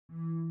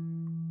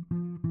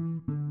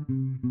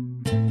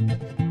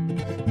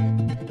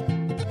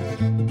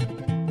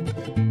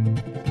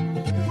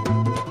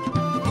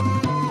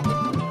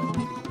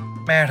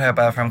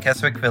Merhaba from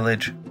Keswick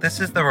Village.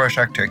 This is the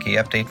Rorschach Turkey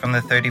update from the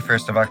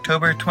 31st of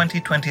October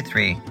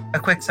 2023. A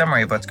quick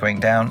summary of what's going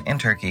down in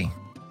Turkey.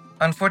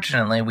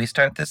 Unfortunately, we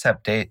start this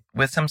update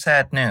with some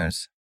sad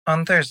news.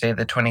 On Thursday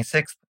the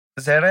 26th,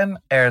 Zeren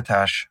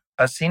Ertaş,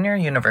 a senior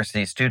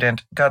university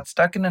student, got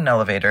stuck in an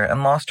elevator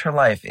and lost her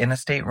life in a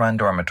state-run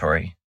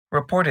dormitory.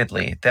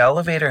 Reportedly, the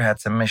elevator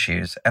had some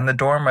issues, and the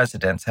dorm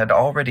residents had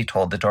already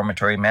told the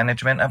dormitory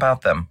management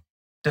about them.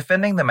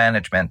 Defending the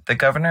management, the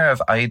governor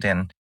of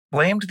Aydın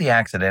blamed the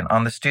accident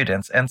on the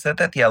students and said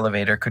that the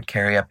elevator could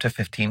carry up to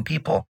 15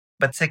 people,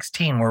 but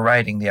 16 were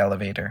riding the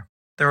elevator.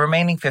 The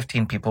remaining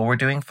 15 people were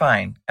doing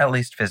fine, at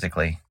least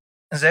physically.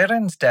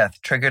 Zeren's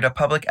death triggered a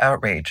public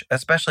outrage,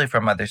 especially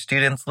from other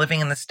students living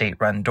in the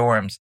state-run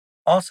dorms,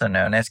 also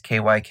known as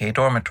KYK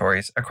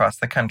dormitories, across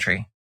the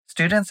country.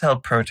 Students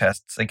held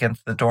protests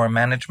against the dorm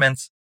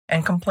managements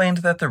and complained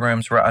that the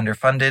rooms were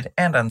underfunded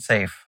and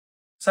unsafe.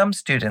 Some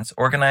students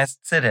organized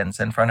sit-ins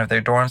in front of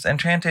their dorms and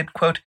chanted,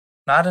 quote,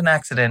 "Not an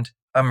accident,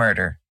 a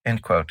murder,"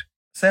 end quote.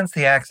 Since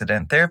the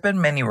accident, there have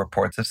been many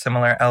reports of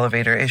similar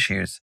elevator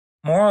issues.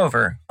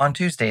 Moreover, on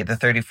Tuesday the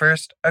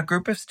 31st, a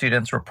group of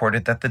students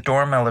reported that the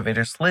dorm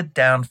elevator slid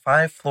down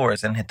 5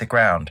 floors and hit the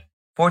ground.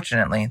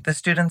 Fortunately, the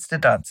students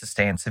did not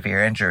sustain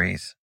severe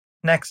injuries.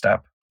 Next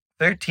up,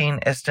 13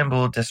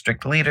 Istanbul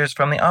district leaders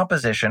from the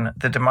opposition,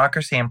 the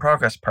Democracy and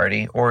Progress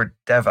Party, or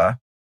DEVA,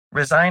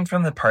 resigned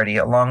from the party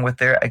along with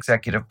their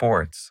executive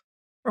boards.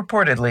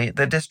 Reportedly,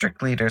 the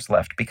district leaders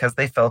left because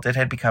they felt it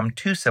had become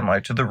too similar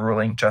to the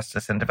ruling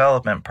Justice and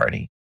Development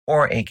Party,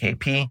 or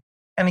AKP,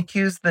 and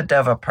accused the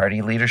DEVA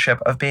party leadership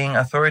of being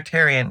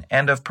authoritarian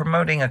and of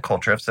promoting a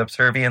culture of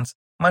subservience,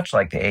 much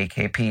like the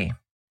AKP.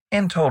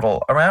 In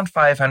total, around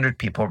 500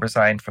 people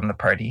resigned from the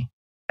party,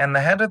 and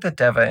the head of the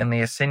DEVA in the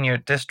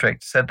Isinyurt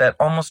district said that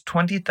almost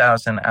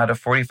 20,000 out of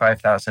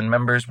 45,000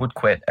 members would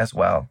quit as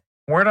well.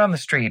 Word on the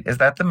street is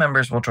that the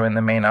members will join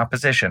the main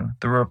opposition,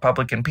 the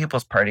Republican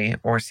People's Party,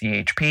 or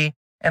CHP,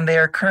 and they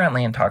are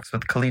currently in talks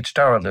with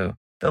Kılıçdaroğlu,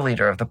 the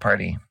leader of the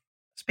party.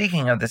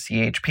 Speaking of the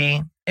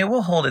CHP, it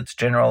will hold its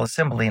General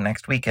Assembly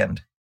next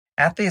weekend.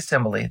 At the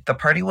assembly, the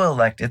party will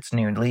elect its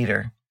new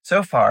leader.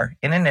 So far,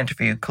 in an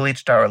interview,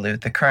 Kılıçdaroğlu,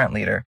 the current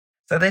leader,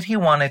 said that he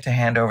wanted to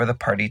hand over the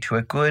party to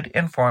a good,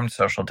 informed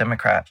social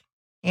democrat.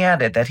 He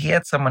added that he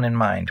had someone in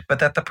mind, but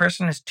that the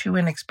person is too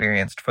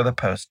inexperienced for the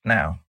post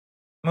now.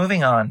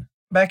 Moving on,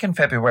 back in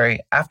February,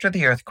 after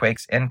the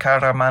earthquakes in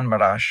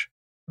Kahramanmaraş,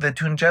 the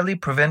Tunceli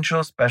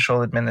Provincial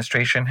Special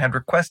Administration had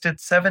requested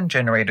 7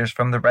 generators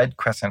from the Red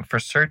Crescent for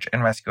search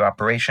and rescue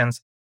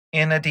operations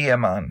in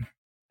Adıyaman.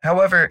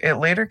 However, it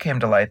later came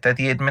to light that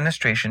the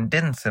administration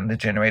didn't send the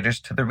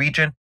generators to the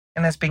region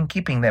and has been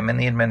keeping them in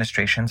the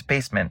administration's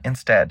basement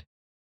instead.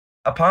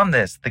 Upon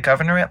this, the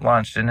governorate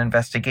launched an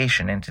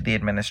investigation into the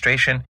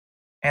administration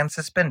and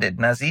suspended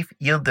Nazif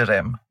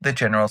Yildirim, the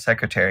general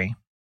secretary.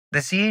 The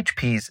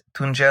CHP's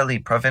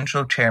Tunceli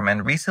provincial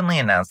chairman recently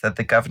announced that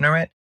the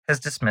governorate has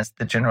dismissed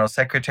the general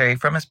secretary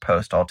from his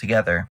post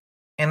altogether.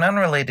 In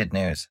unrelated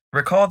news,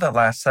 recall that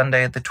last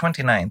Sunday, the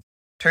 29th,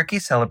 Turkey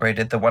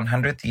celebrated the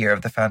 100th year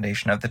of the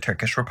foundation of the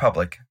Turkish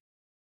Republic.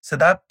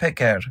 Sedat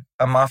Peker,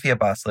 a mafia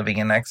boss living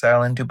in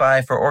exile in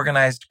Dubai for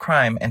organized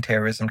crime and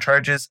terrorism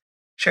charges,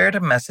 shared a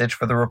message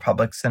for the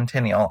Republic's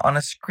centennial on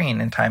a screen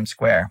in Times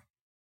Square.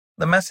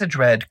 The message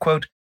read,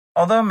 quote,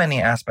 "Although many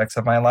aspects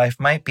of my life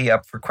might be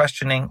up for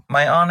questioning,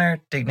 my honor,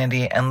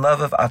 dignity, and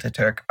love of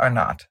Ataturk are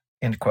not,"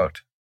 end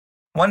quote.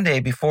 One day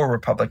before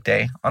Republic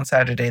Day, on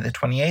Saturday the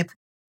 28th,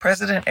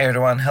 President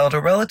Erdogan held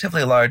a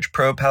relatively large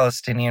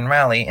pro-Palestinian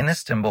rally in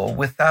Istanbul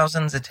with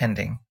thousands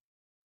attending.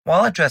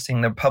 While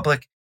addressing the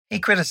public, he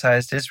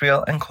criticized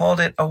Israel and called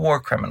it a war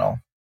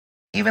criminal.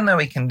 Even though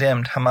he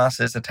condemned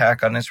Hamas's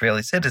attack on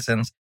Israeli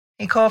citizens,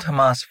 he called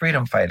Hamas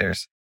freedom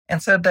fighters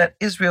and said that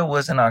Israel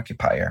was an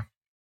occupier.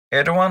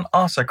 Erdogan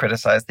also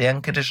criticized the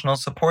unconditional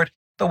support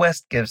the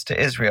West gives to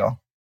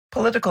Israel.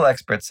 Political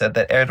experts said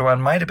that Erdogan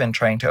might have been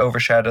trying to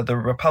overshadow the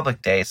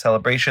Republic Day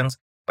celebrations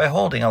by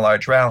holding a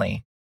large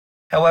rally.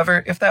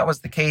 However, if that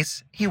was the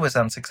case, he was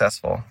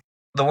unsuccessful.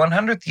 The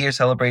 100th year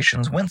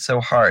celebrations went so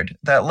hard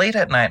that late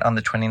at night on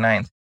the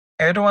 29th,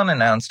 Erdogan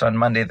announced on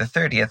Monday the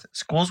 30th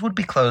schools would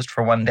be closed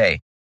for one day,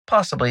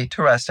 possibly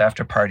to rest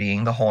after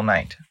partying the whole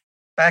night.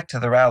 Back to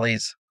the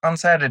rallies. On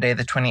Saturday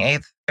the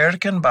 28th,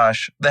 Erkan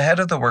Baş, the head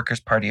of the Workers'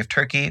 Party of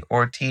Turkey,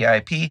 or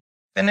TIP,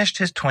 finished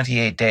his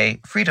 28-day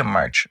Freedom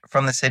March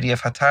from the city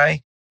of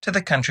Hatay to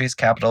the country's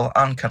capital,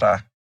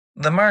 Ankara.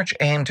 The march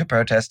aimed to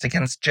protest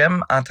against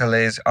Cem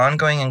Atalay's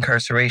ongoing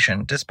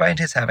incarceration despite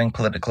his having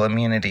political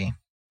immunity.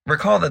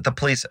 Recall that the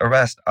police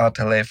arrest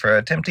Atalay for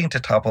attempting to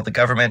topple the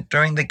government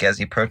during the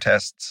Gezi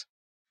protests.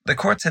 The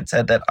courts had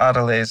said that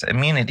Atalay's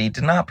immunity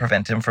did not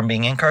prevent him from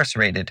being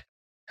incarcerated.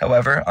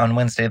 However, on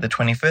Wednesday the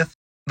 25th,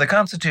 the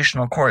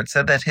Constitutional Court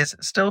said that his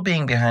still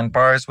being behind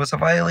bars was a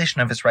violation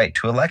of his right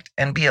to elect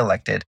and be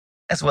elected,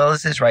 as well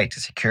as his right to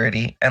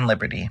security and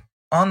liberty.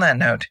 On that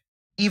note,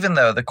 even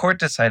though the court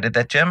decided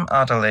that Cem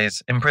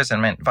Atalay's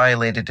imprisonment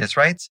violated his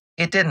rights,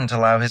 it didn't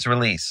allow his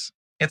release.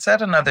 It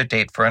set another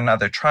date for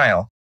another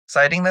trial,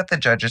 citing that the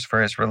judges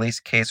for his release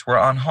case were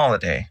on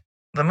holiday.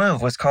 The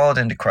move was called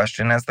into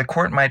question as the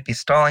court might be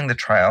stalling the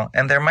trial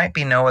and there might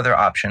be no other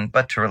option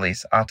but to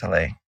release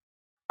Atalay.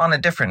 On a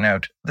different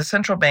note, the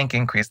central bank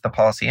increased the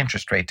policy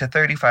interest rate to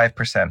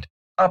 35%,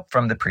 up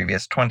from the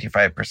previous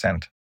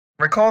 25%.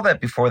 Recall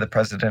that before the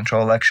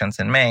presidential elections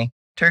in May,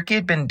 Turkey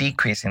had been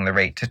decreasing the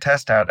rate to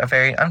test out a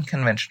very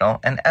unconventional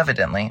and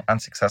evidently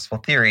unsuccessful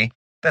theory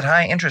that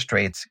high interest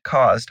rates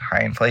caused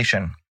high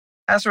inflation.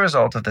 As a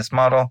result of this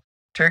model,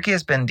 Turkey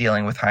has been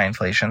dealing with high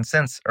inflation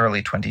since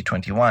early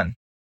 2021.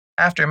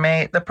 After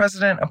May, the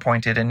president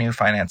appointed a new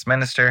finance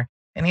minister,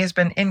 and he has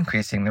been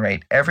increasing the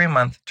rate every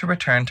month to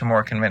return to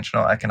more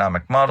conventional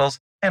economic models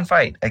and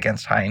fight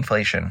against high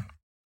inflation.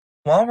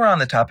 While we're on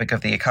the topic of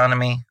the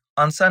economy,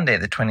 on Sunday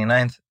the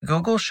 29th,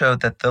 Google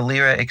showed that the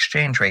lira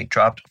exchange rate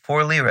dropped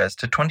 4 liras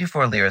to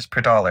 24 liras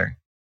per dollar.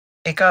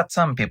 It got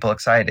some people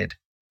excited.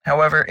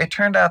 However, it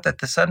turned out that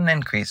the sudden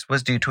increase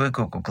was due to a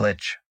Google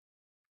glitch.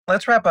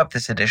 Let's wrap up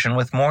this edition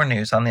with more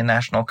news on the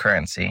national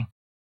currency.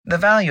 The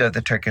value of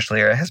the Turkish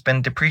lira has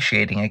been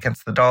depreciating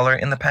against the dollar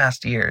in the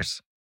past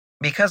years.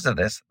 Because of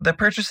this, the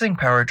purchasing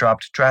power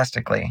dropped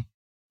drastically.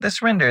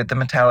 This rendered the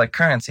metallic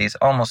currencies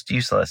almost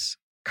useless.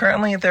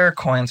 Currently, there are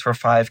coins for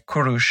 5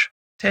 kurush,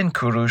 10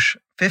 kurush,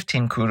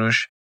 15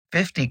 kurush,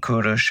 50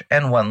 kurush,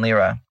 and 1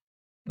 lira.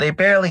 They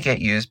barely get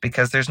used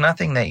because there's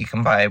nothing that you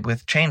can buy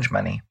with change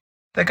money.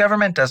 The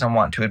government doesn't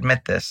want to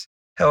admit this.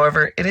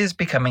 However, it is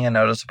becoming a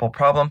noticeable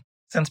problem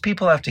since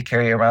people have to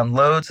carry around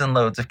loads and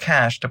loads of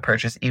cash to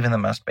purchase even the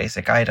most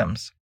basic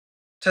items.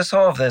 To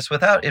solve this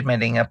without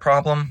admitting a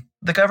problem,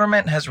 the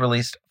government has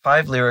released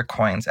 5 lira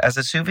coins as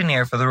a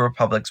souvenir for the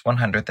Republic's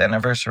 100th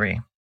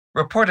anniversary.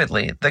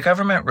 Reportedly, the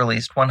government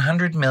released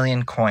 100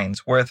 million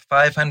coins worth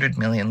 500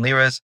 million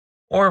liras,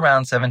 or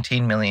around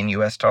 $17 million.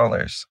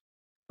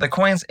 The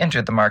coins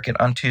entered the market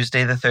on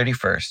Tuesday the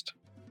 31st.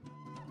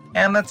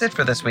 And that's it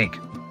for this week.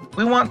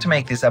 We want to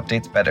make these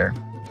updates better.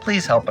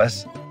 Please help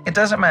us. It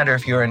doesn't matter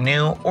if you're a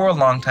new or a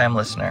long-time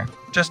listener.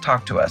 Just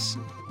talk to us.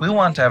 We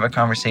want to have a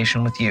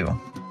conversation with you.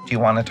 Do you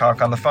want to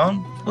talk on the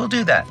phone? We'll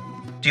do that.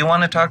 Do you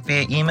want to talk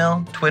via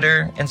email,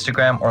 Twitter,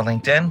 Instagram, or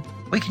LinkedIn?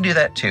 We can do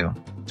that too.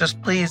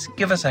 Just please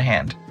give us a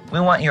hand.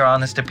 We want your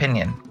honest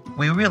opinion.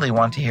 We really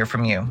want to hear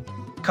from you.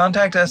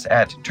 Contact us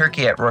at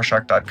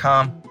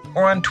turkey@rorschach.com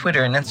or on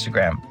Twitter and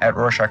Instagram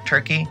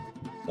 @RorschachTurkey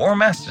or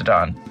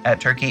Mastodon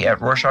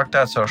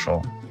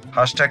 @turkey@rorschach.social.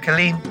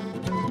 #Khalin.